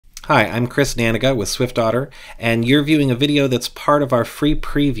Hi, I'm Chris Naniga with SwiftOtter, and you're viewing a video that's part of our free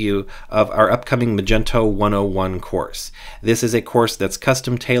preview of our upcoming Magento 101 course. This is a course that's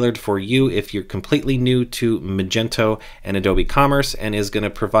custom tailored for you if you're completely new to Magento and Adobe Commerce, and is going to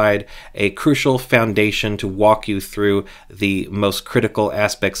provide a crucial foundation to walk you through the most critical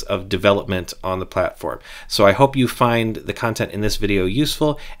aspects of development on the platform. So I hope you find the content in this video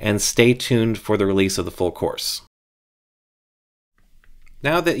useful, and stay tuned for the release of the full course.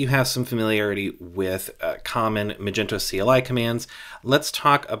 Now that you have some familiarity with common Magento CLI commands, let's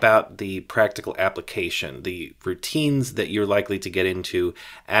talk about the practical application, the routines that you're likely to get into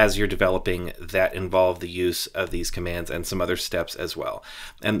as you're developing that involve the use of these commands and some other steps as well.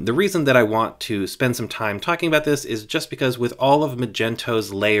 And the reason that I want to spend some time talking about this is just because with all of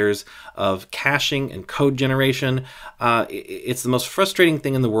Magento's layers of caching and code generation, it's the most frustrating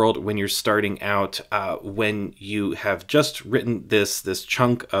thing in the world when you're starting out, when you have just written this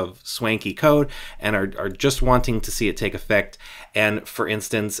chunk of swanky code and are just wanting to see it take effect. And for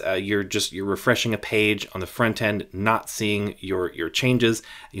instance, you're refreshing a page on the front end, not seeing your changes.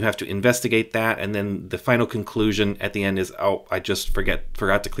 You have to investigate that, and then the final conclusion at the end is, oh, I just forgot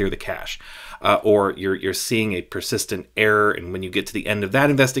to clear the cache. Or you're seeing a persistent error, and when you get to the end of that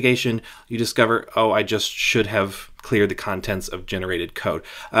investigation, you discover, oh, I just should have cleared the contents of generated code.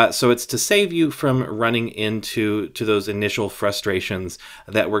 So it's to save you from running into those initial frustrations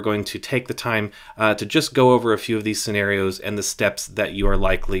that we're going to take the time to just go over a few of these scenarios and the steps that you are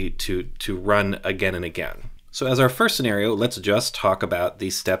likely to run again and again. So as our first scenario, let's just talk about the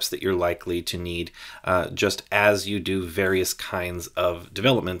steps that you're likely to need just as you do various kinds of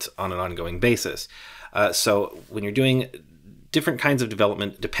development on an ongoing basis. So when you're doing different kinds of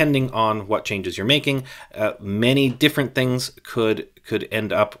development, depending on what changes you're making, many different things could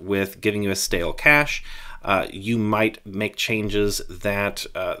end up with giving you a stale cache. You might make changes that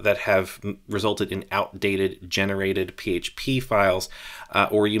have resulted in outdated generated PHP files,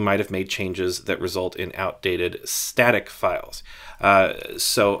 or you might have made changes that result in outdated static files.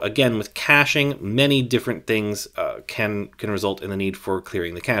 So again, with caching, many different things can result in the need for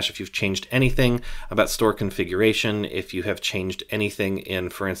clearing the cache. If you've changed anything about store configuration, if you have changed anything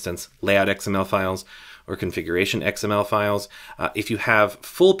in, for instance, layout XML files or configuration XML files, if you have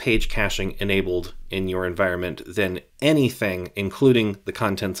full page caching enabled in your environment, then anything, including the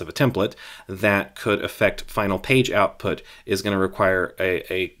contents of a template, that could affect final page output is going to require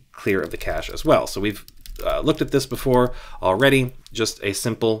a clear of the cache as well. So we've looked at this before already, just a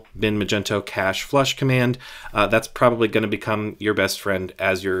simple bin Magento cache flush command. That's probably going to become your best friend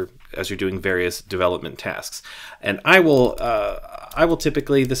as you're doing various development tasks. And I will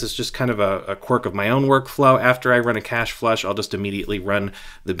typically, this is just kind of a quirk of my own workflow, after I run a cache flush, I'll just immediately run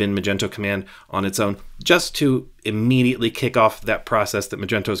the bin Magento command on its own, just to immediately kick off that process that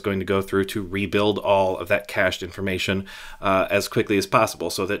Magento is going to go through to rebuild all of that cached information as quickly as possible.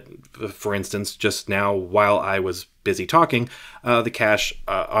 So that, for instance, just now while I was busy talking, the cache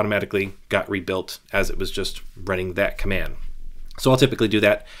automatically got rebuilt as it was just running that command. So I'll typically do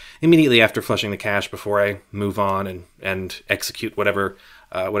that immediately after flushing the cache before I move on and execute whatever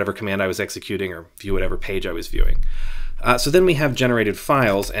command I was executing or view whatever page I was viewing. So then we have generated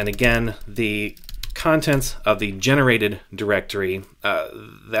files, and again, the contents of the generated directory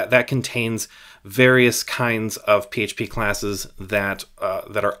that contains various kinds of PHP classes that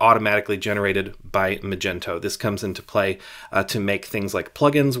are automatically generated by Magento. This comes into play to make things like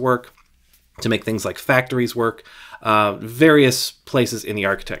plugins work, to make things like factories work, various places in the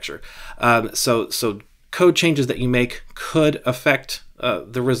architecture. So code changes that you make could affect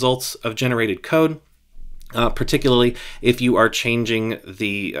the results of generated code, particularly if you are changing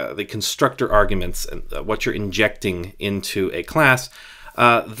the constructor arguments and what you're injecting into a class.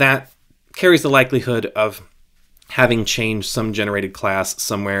 That carries the likelihood of having changed some generated class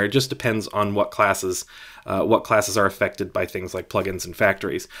somewhere. It just depends on what classes are affected by things like plugins and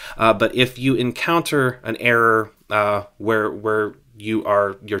factories. But if you encounter an error where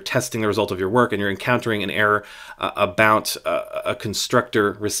you're testing the result of your work and you're encountering an error about a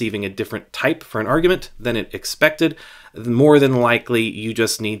constructor receiving a different type for an argument than it expected, more than likely you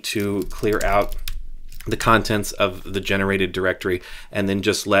just need to clear out the contents of the generated directory and then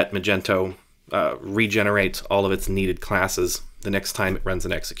just let Magento regenerate all of its needed classes the next time it runs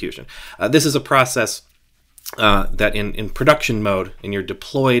an execution. This is a process that in production mode, in your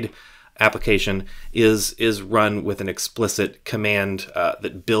deployed application, is run with an explicit command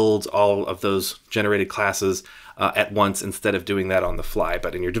that builds all of those generated classes at once instead of doing that on the fly.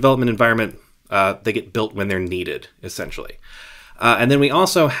 But in your development environment, they get built when they're needed, essentially. And then we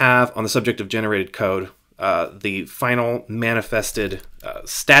also have, on the subject of generated code, the final manifested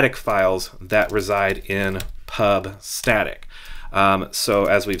static files that reside in pub static. So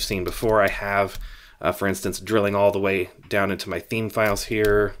as we've seen before, I have, for instance, drilling all the way down into my theme files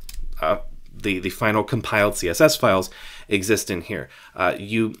here. The final compiled CSS files exist in here.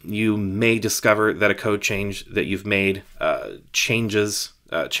 You may discover that a code change that you've made changes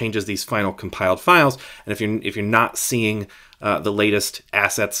these final compiled files, and if you're not seeing the latest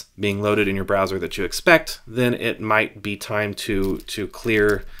assets being loaded in your browser that you expect, then it might be time to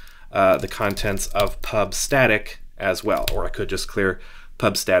clear the contents of pub static as well. Or I could just clear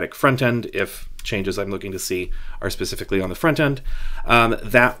pub static front end if changes I'm looking to see are specifically on the front end.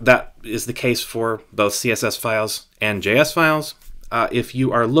 That is the case for both CSS files and JS files. If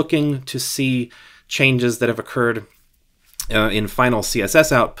you are looking to see changes that have occurred in final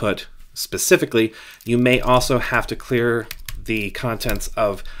CSS output specifically, you may also have to clear the contents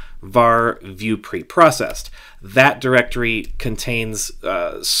of var view preprocessed. That directory contains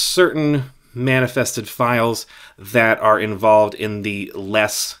certain manifested files that are involved in the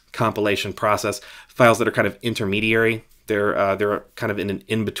less compilation process, files that are kind of intermediary. They're kind of in an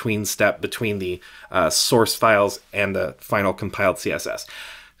in-between step between the source files and the final compiled CSS.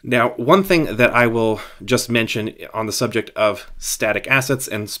 Now, one thing that I will just mention on the subject of static assets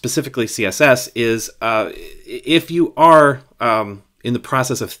and specifically CSS is if you are in the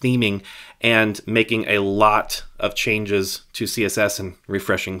process of theming and making a lot of changes to CSS and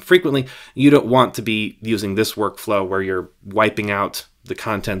refreshing frequently, you don't want to be using this workflow where you're wiping out the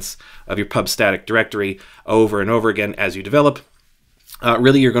contents of your pub static directory over and over again as you develop.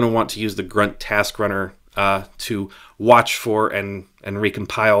 Really, you're going to want to use the grunt task runner to watch for and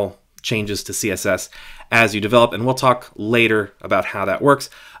recompile changes to CSS as you develop, and we'll talk later about how that works.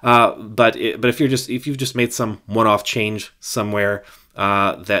 But if you've just made some one-off change somewhere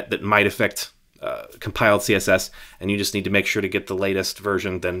that might affect compiled CSS, and you just need to make sure to get the latest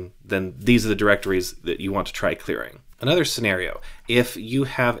version, then these are the directories that you want to try clearing. Another scenario, if you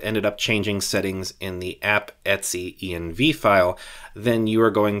have ended up changing settings in the app etc env file, then you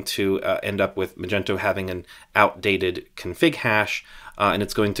are going to end up with Magento having an outdated config hash, and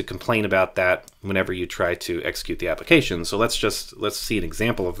it's going to complain about that whenever you try to execute the application. So let's see an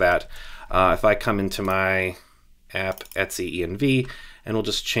example of that. If I come into my app etc env, and we'll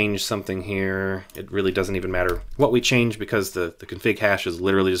just change something here. It really doesn't even matter what we change because the config hash is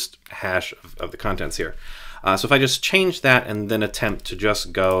literally just a hash of the contents here. So if I just change that and then attempt to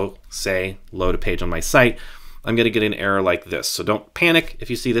just go, say, load a page on my site, I'm going to get an error like this. So don't panic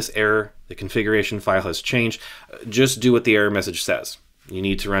if you see this error. The configuration file has changed. Just do what the error message says. You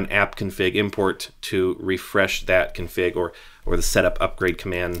need to run app config import to refresh that config, or the setup upgrade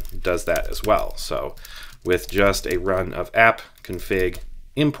command does that as well. So with just a run of app config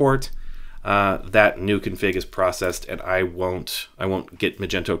import, that new config is processed, and I won't get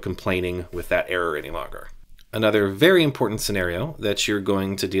Magento complaining with that error any longer. Another very important scenario that you're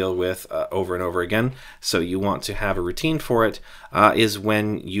going to deal with over and over again, so you want to have a routine for it, is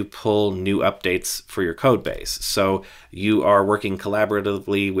when you pull new updates for your code base. So you are working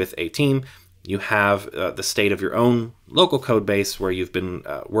collaboratively with a team. You have the state of your own local code base where you've been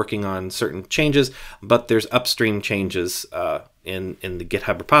working on certain changes, but there's upstream changes in the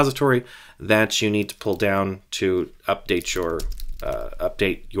GitHub repository that you need to pull down to update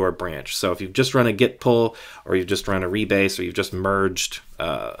your branch. So if you've just run a git pull, or you've just run a rebase, or you've just merged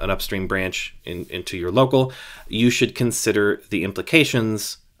an upstream branch into your local, you should consider the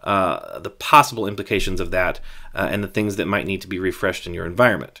implications, the possible implications of that, and the things that might need to be refreshed in your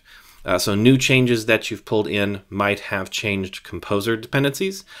environment. So new changes that you've pulled in might have changed composer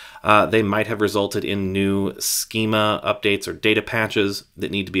dependencies. They might have resulted in new schema updates or data patches that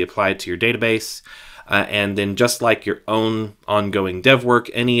need to be applied to your database. And then just like your own ongoing dev work,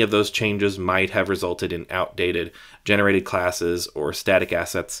 any of those changes might have resulted in outdated generated classes or static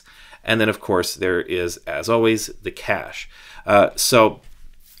assets. And then, of course, there is, as always, the cache. So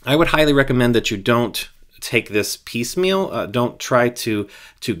I would highly recommend that you don't take this piecemeal. Don't try to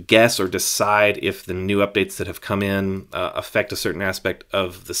guess or decide if the new updates that have come in affect a certain aspect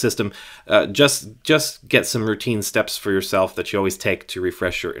of the system. Just get some routine steps for yourself that you always take to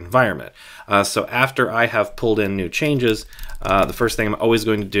refresh your environment. So after I have pulled in new changes, the first thing I'm always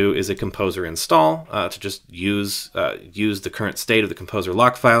going to do is a composer install to just use the current state of the composer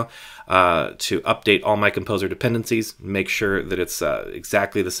lock file to update all my composer dependencies, make sure that it's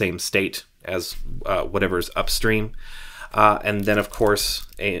exactly the same state as whatever's upstream. And then, of course,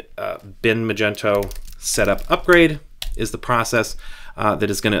 a bin Magento setup upgrade is the process that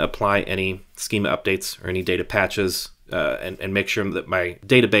is going to apply any schema updates or any data patches and make sure that my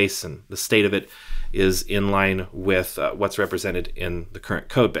database and the state of it is in line with what's represented in the current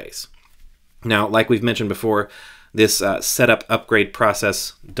code base. Now, like we've mentioned before, this setup upgrade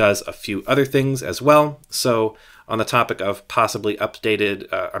process does a few other things as well. So on the topic of possibly outdated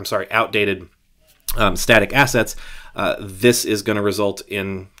static assets, this is going to result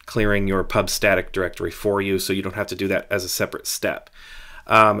in clearing your pub static directory for you, so you don't have to do that as a separate step.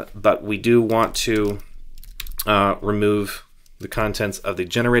 But we do want to remove the contents of the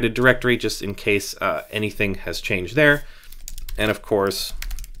generated directory just in case anything has changed there. And of course,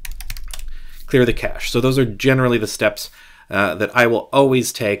 clear the cache. So those are generally the steps that I will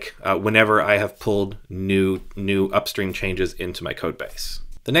always take whenever I have pulled new upstream changes into my code base.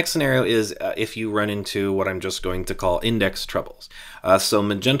 The next scenario is if you run into what I'm just going to call index troubles. So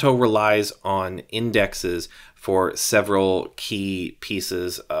Magento relies on indexes for several key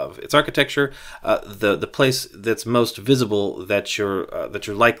pieces of its architecture. The place that's most visible that you're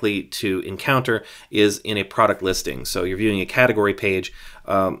likely to encounter is in a product listing. So you're viewing a category page.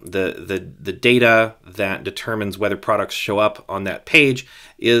 The data that determines whether products show up on that page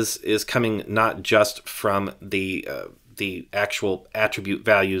is coming not just from the actual attribute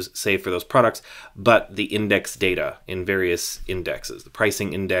values saved for those products, but the index data in various indexes, the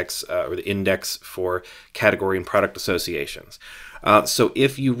pricing index or the index for category and product associations. So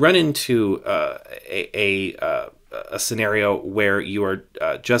if you run into a scenario where you are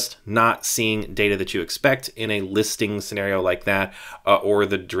just not seeing data that you expect in a listing scenario like that, or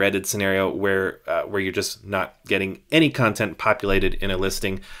the dreaded scenario where you're just not getting any content populated in a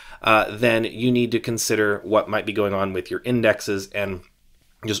listing, then you need to consider what might be going on with your indexes, and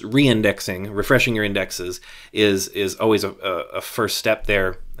just re-indexing, refreshing your indexes is always a first step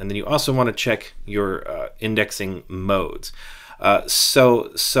there. And then you also want to check your indexing modes.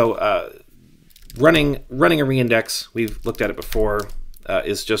 Running a reindex, we've looked at it before,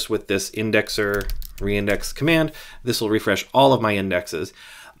 is just with this indexer reindex command. This will refresh all of my indexes.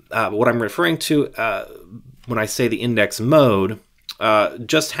 What I'm referring to when I say the index mode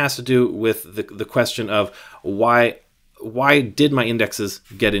just has to do with the question of why did my indexes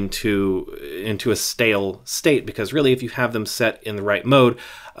get into a stale state? Because really, if you have them set in the right mode,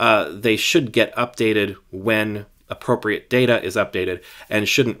 they should get updated when appropriate data is updated and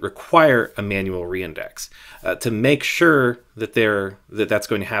shouldn't require a manual reindex. To make sure that that's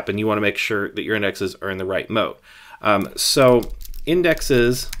going to happen, you want to make sure that your indexes are in the right mode. So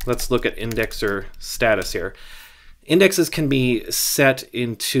indexes, let's look at indexer status here. Indexes can be set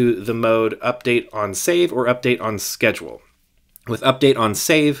into the mode update on save or update on schedule. With update on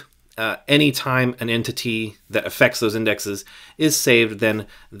save, anytime an entity that affects those indexes is saved, then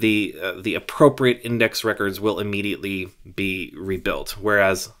the appropriate index records will immediately be rebuilt.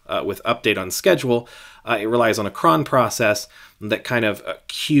 Whereas with update on schedule, it relies on a cron process that kind of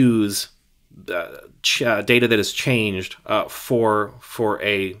queues data that is changed for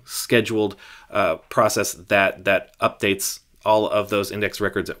a scheduled process that updates all of those index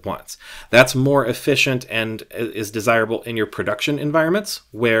records at once. That's more efficient and is desirable in your production environments,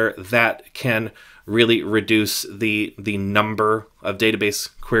 where that can really reduce the number of database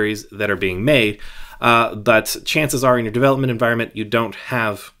queries that are being made. But chances are in your development environment, you don't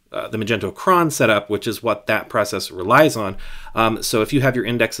have the Magento cron set up, which is what that process relies on. So if you have your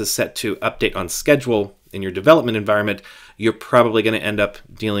indexes set to update on schedule in your development environment, you're probably going to end up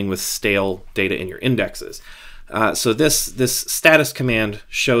dealing with stale data in your indexes. So this status command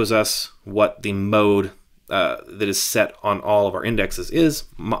shows us what the mode that is set on all of our indexes is.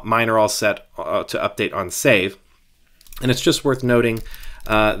 Mine are all set to update on save. And it's just worth noting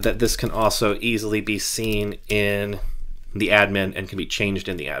that this can also easily be seen in the admin and can be changed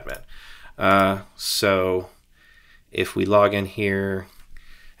in the admin. So if we log in here,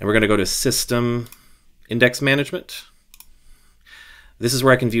 and we're going to go to System Index Management, this is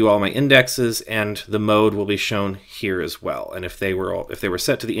where I can view all my indexes, and the mode will be shown here as well. And if they were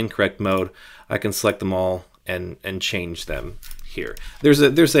set to the incorrect mode, I can select them all and change them here. There's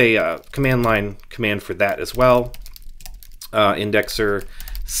a command line command for that as well. Indexer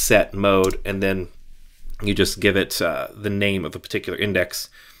set mode, and then you just give it the name of a particular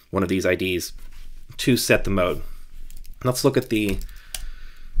index, one of these IDs, to set the mode. Let's look at the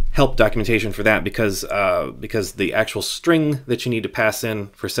help documentation for that, because the actual string that you need to pass in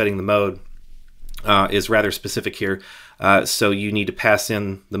for setting the mode is rather specific here. So you need to pass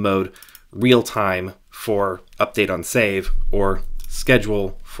in the mode real time for update on save, or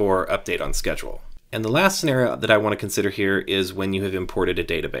schedule for update on schedule. And the last scenario that I want to consider here is when you have imported a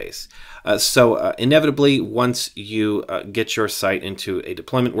database. Inevitably, once you get your site into a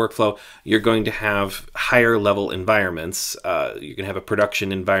deployment workflow, you're going to have higher level environments. You're going to have a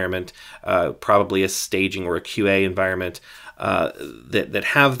production environment, probably a staging or a QA environment that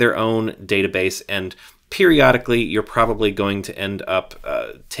have their own database, and periodically you're probably going to end up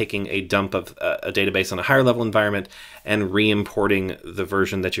taking a dump of a database on a higher level environment and re-importing the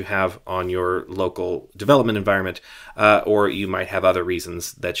version that you have on your local development environment, or you might have other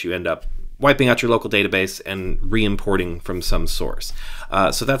reasons that you end up wiping out your local database and re-importing from some source.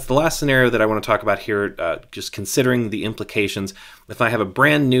 So that's the last scenario that I want to talk about here, just considering the implications. If I have a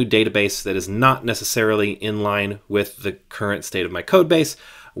brand new database that is not necessarily in line with the current state of my code base,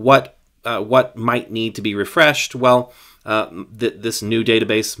 what might need to be refreshed? Well, this new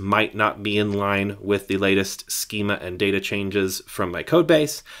database might not be in line with the latest schema and data changes from my code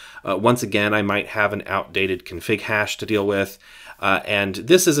base. Once again, I might have an outdated config hash to deal with. And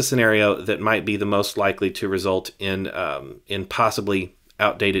this is a scenario that might be the most likely to result in possibly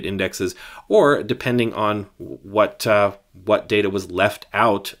outdated indexes, or depending on what data was left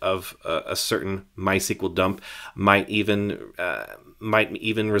out of a certain MySQL dump, might even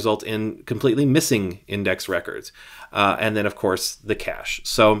result in completely missing index records. And then, of course, the cache.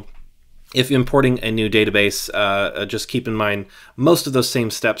 So if importing a new database, just keep in mind most of those same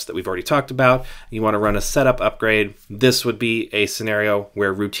steps that we've already talked about. You want to run a setup upgrade. This would be a scenario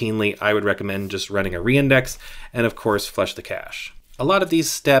where routinely I would recommend just running a reindex and, of course, flush the cache. A lot of these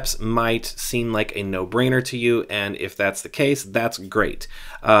steps might seem like a no-brainer to you, and if that's the case, that's great.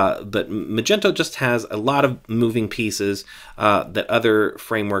 But Magento just has a lot of moving pieces that other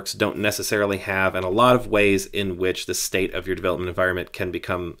frameworks don't necessarily have, and a lot of ways in which the state of your development environment can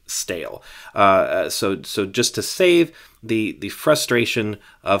become stale. So just to save the frustration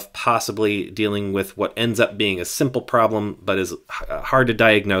of possibly dealing with what ends up being a simple problem but is hard to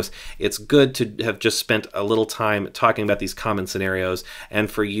diagnose, it's good to have just spent a little time talking about these common scenarios, and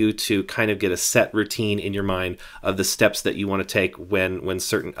for you to kind of get a set routine in your mind of the steps that you want to take when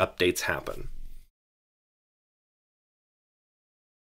certain updates happen.